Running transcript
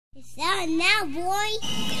Is that now, boy?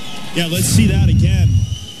 Yeah, let's see that again.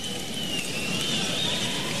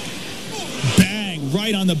 Bang,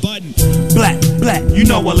 right on the button. Black, you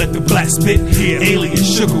know I let the black spit. Yeah. Alien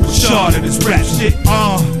sugar with shard of this rap shit.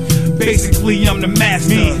 Basically I'm the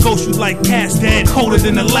master. Go shoot like Castan, colder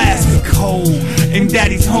than Alaska. Cold, and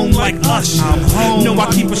daddy's home like Usher. I'm home. No,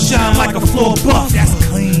 I keep a shine like a floor buff. That's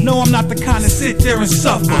clean. No, I'm not the kind to sit there and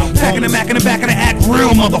suffer. Packing the Mac in the back of the act, real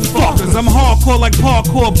motherfuckers. I'm hardcore like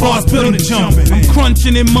parkour bars, building and jumping. I'm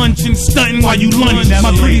crunching and munching, stunting while you lunging. My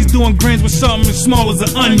greedies doing grins with something as small as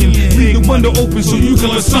an onion. Leave the window open so you can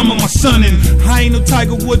learn some of my sonnin'. I ain't no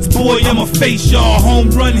Tiger Woods boy, I'm a face y'all. Home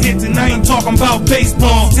run hits and I ain't talking about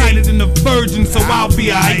baseball. Tighter than the Virgin, so I'll be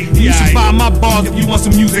alright. You should buy my bars if you want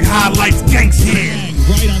some music highlights. Gangsta. Bang,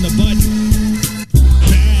 right on the button.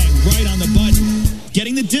 Bang, right on the button.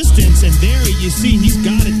 Getting the distance, and there you see he's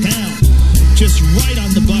got it down. Just right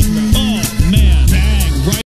on the button. Oh, man. Bang.